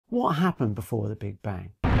What happened before the Big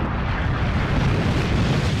Bang?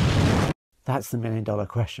 That's the million-dollar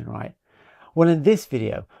question, right? Well, in this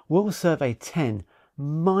video, we'll survey 10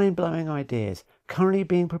 mind-blowing ideas currently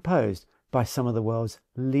being proposed by some of the world's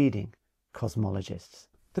leading cosmologists.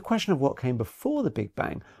 The question of what came before the Big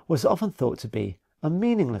Bang was often thought to be a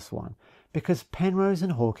meaningless one because Penrose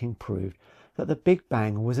and Hawking proved that the Big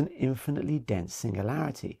Bang was an infinitely dense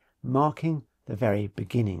singularity, marking the very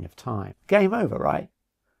beginning of time. Game over, right?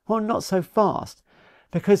 Well, not so fast,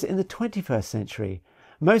 because in the 21st century,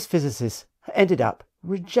 most physicists ended up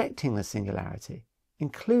rejecting the singularity,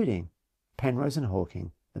 including Penrose and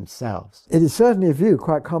Hawking themselves. It is certainly a view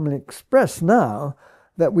quite commonly expressed now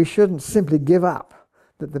that we shouldn't simply give up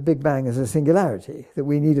that the Big Bang is a singularity, that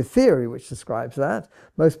we need a theory which describes that.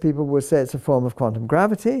 Most people would say it's a form of quantum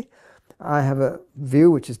gravity. I have a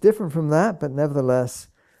view which is different from that, but nevertheless,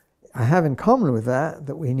 I have in common with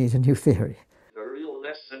that we need a new theory. The real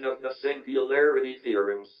lesson of the singularity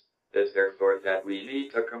theorems is therefore that we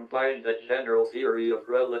need to combine the general theory of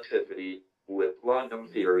relativity with quantum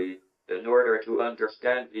theory in order to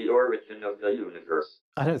understand the origin of the universe.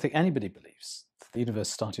 I don't think anybody believes that the universe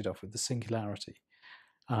started off with the singularity.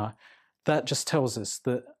 That just tells us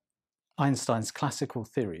that Einstein's classical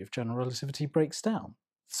theory of general relativity breaks down.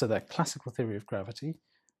 So that classical theory of gravity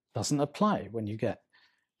doesn't apply when you get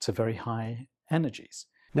to very high energies.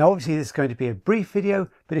 Now, obviously, this is going to be a brief video,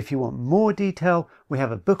 but if you want more detail, we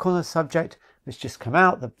have a book on the subject that's just come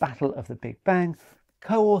out, The Battle of the Big Bang,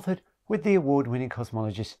 co-authored with the award-winning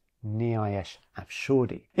cosmologist Neayesh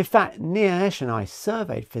Afshordi. In fact, Neayesh and I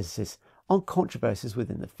surveyed physicists on controversies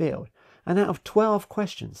within the field, and out of 12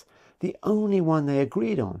 questions, the only one they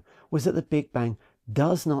agreed on was that the Big Bang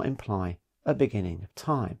does not imply a beginning of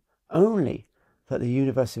time, only that the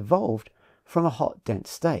universe evolved from a hot, dense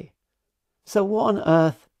state. So what on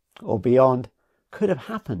Earth, or beyond, could have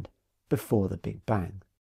happened before the Big Bang?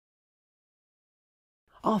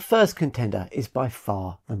 Our first contender is by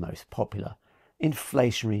far the most popular,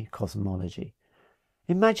 inflationary cosmology.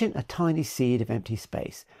 Imagine a tiny seed of empty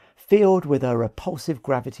space filled with a repulsive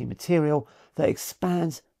gravity material that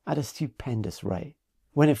expands at a stupendous rate.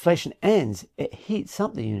 When inflation ends, it heats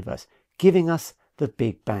up the universe, giving us the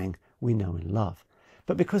Big Bang we know and love.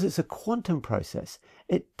 But because it's a quantum process,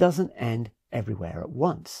 it doesn't end everywhere at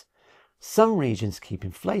once. Some regions keep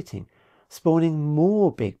inflating, spawning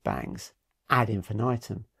more Big Bangs ad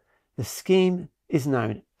infinitum. The scheme is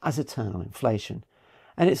known as eternal inflation,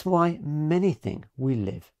 and it's why many think we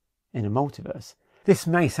live in a multiverse. This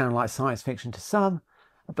may sound like science fiction to some,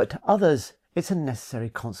 but to others it's a necessary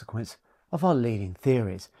consequence of our leading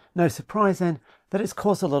theories. No surprise then that it's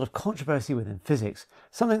caused a lot of controversy within physics,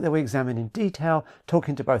 something that we examine in detail,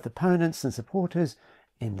 talking to both opponents and supporters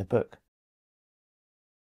in the book.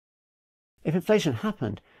 If inflation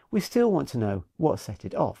happened, we still want to know what set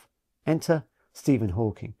it off. Enter Stephen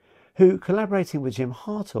Hawking, who, collaborating with Jim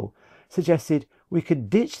Hartle, suggested we could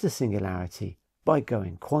ditch the singularity by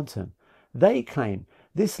going quantum. They claim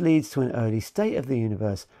this leads to an early state of the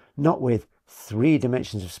universe, not with 3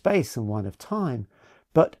 dimensions of space and 1 of time,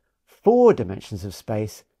 but 4 dimensions of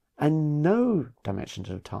space and no dimensions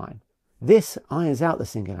of time. This irons out the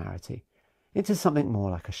singularity into something more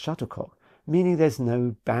like a shuttlecock, meaning there's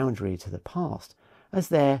no boundary to the past, as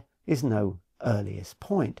there is no earliest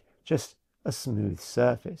point, just a smooth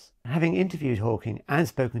surface. Having interviewed Hawking and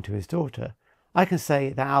spoken to his daughter, I can say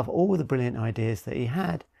that out of all the brilliant ideas that he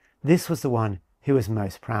had, this was the one he was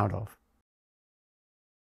most proud of.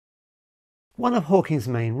 One of Hawking's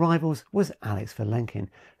main rivals was Alex Vilenkin,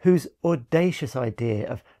 whose audacious idea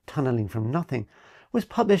of tunnelling from nothing was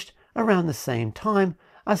published around the same time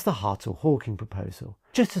as the Hartle-Hawking proposal.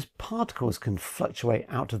 Just as particles can fluctuate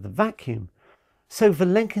out of the vacuum, so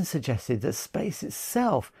Vilenkin suggested that space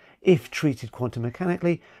itself, if treated quantum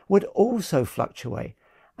mechanically, would also fluctuate,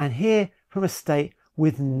 and here from a state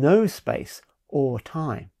with no space or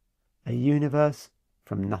time, a universe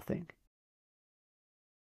from nothing.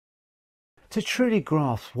 To truly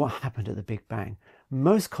grasp what happened at the Big Bang,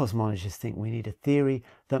 most cosmologists think we need a theory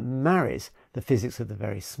that marries the physics of the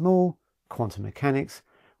very small, quantum mechanics,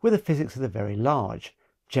 with the physics of the very large,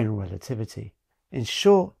 general relativity. In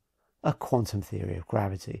short, a quantum theory of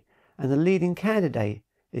gravity, and the leading candidate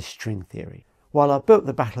is string theory. While our book,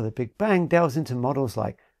 The Battle of the Big Bang, delves into models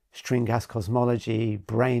like string gas cosmology,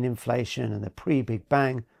 brane inflation, and the pre-Big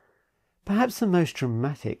Bang, perhaps the most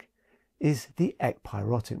dramatic is the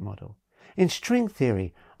ekpyrotic model. In string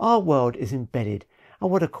theory, our world is embedded in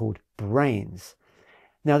what are called branes.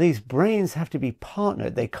 Now, these branes have to be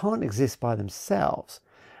partnered, they can't exist by themselves,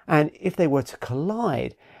 and if they were to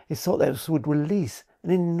collide, it's thought that this would release an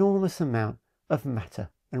enormous amount of matter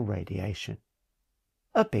and radiation.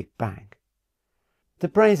 A Big Bang. The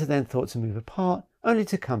brains are then thought to move apart, only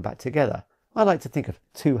to come back together. I like to think of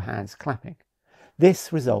two hands clapping.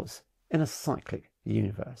 This results in a cyclic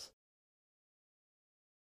universe.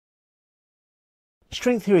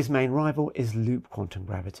 String theory's main rival is loop quantum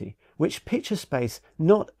gravity, which pictures space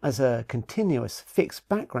not as a continuous fixed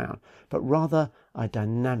background, but rather a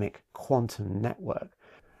dynamic quantum network.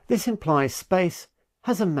 This implies space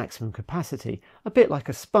has a maximum capacity, a bit like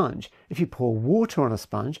a sponge. If you pour water on a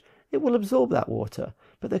sponge, it will absorb that water,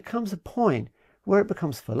 but there comes a point where it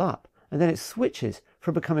becomes full up, and then it switches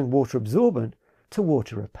from becoming water absorbent to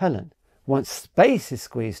water repellent. Once space is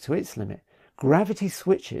squeezed to its limit, gravity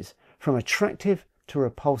switches from attractive to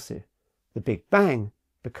repulsive. The Big Bang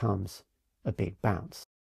becomes a big bounce.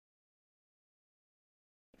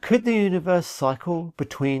 Could the universe cycle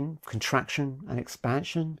between contraction and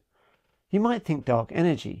expansion? You might think dark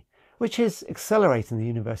energy, which is accelerating the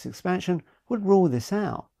universe expansion, would rule this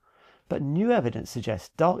out. But new evidence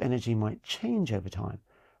suggests dark energy might change over time,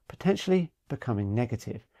 potentially becoming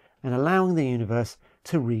negative and allowing the universe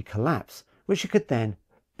to recollapse, which it could then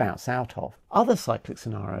bounce out of. Other cyclic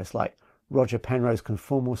scenarios like Penrose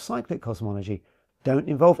Conformal Cyclic Cosmology don't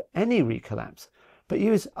involve any recollapse, but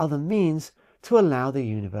use other means to allow the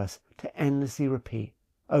universe to endlessly repeat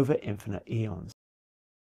over infinite eons.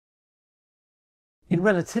 In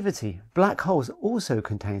relativity, black holes also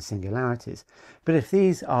contain singularities, but if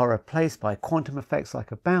these are replaced by quantum effects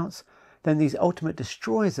like a bounce, then these ultimate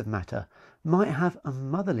destroyers of matter might have a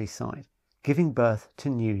motherly side, giving birth to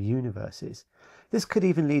new universes. This could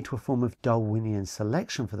even lead to a form of Darwinian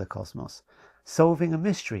selection for the cosmos, solving a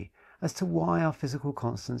mystery as to why our physical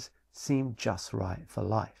constants seem just right for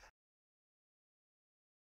life.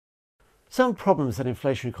 Some problems that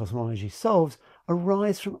inflationary cosmology solves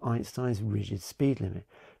arise from Einstein's rigid speed limit,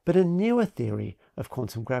 but a newer theory of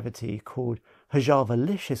quantum gravity called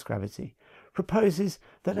Hartle-licious gravity proposes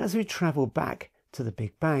that as we travel back to the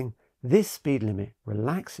Big Bang, this speed limit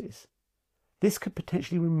relaxes. This could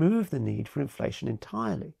potentially remove the need for inflation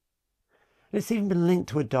entirely. And it's even been linked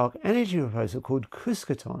to a dark energy proposal called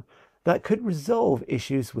Cuscaton that could resolve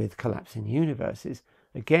issues with collapsing universes,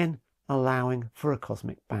 again allowing for a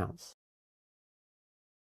cosmic bounce.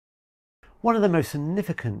 One of the most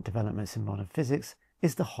significant developments in modern physics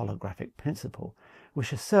is the holographic principle,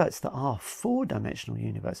 which asserts that our four-dimensional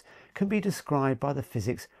universe can be described by the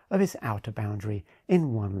physics of its outer boundary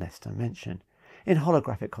in one less dimension. In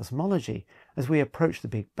holographic cosmology, as we approach the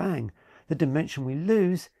Big Bang, the dimension we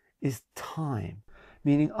lose is time,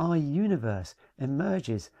 meaning our universe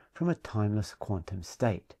emerges from a timeless quantum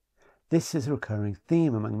state. This is a recurring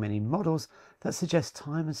theme among many models that suggest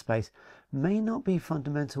time and space may not be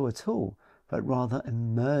fundamental at all, but rather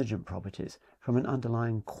emergent properties from an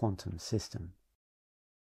underlying quantum system.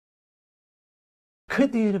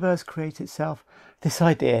 Could the universe create itself? This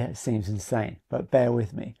idea seems insane, but bear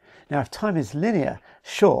with me. Now, if time is linear,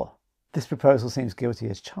 sure, this proposal seems guilty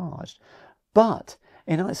as charged. But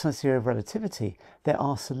in Einstein's theory of relativity, there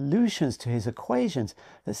are solutions to his equations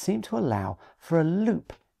that seem to allow for a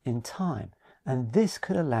loop in time, and this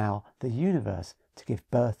could allow the universe to give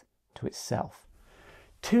birth to itself.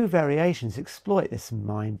 Two variations exploit this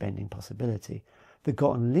mind-bending possibility. The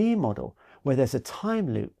Gott-Lee model, where there's a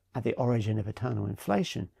time loop at the origin of eternal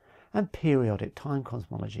inflation, and periodic time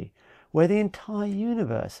cosmology, where the entire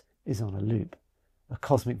universe is on a loop, a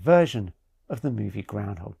cosmic version of the movie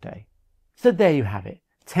Groundhog Day. So there you have it,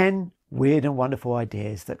 10 weird and wonderful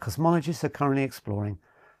ideas that cosmologists are currently exploring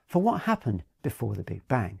for what happened before the Big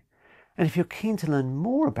Bang. And if you're keen to learn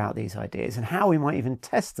more about these ideas and how we might even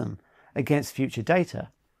test them against future data,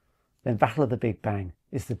 then Battle of the Big Bang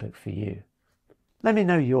is the book for you. Let me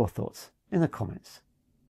know your thoughts in the comments.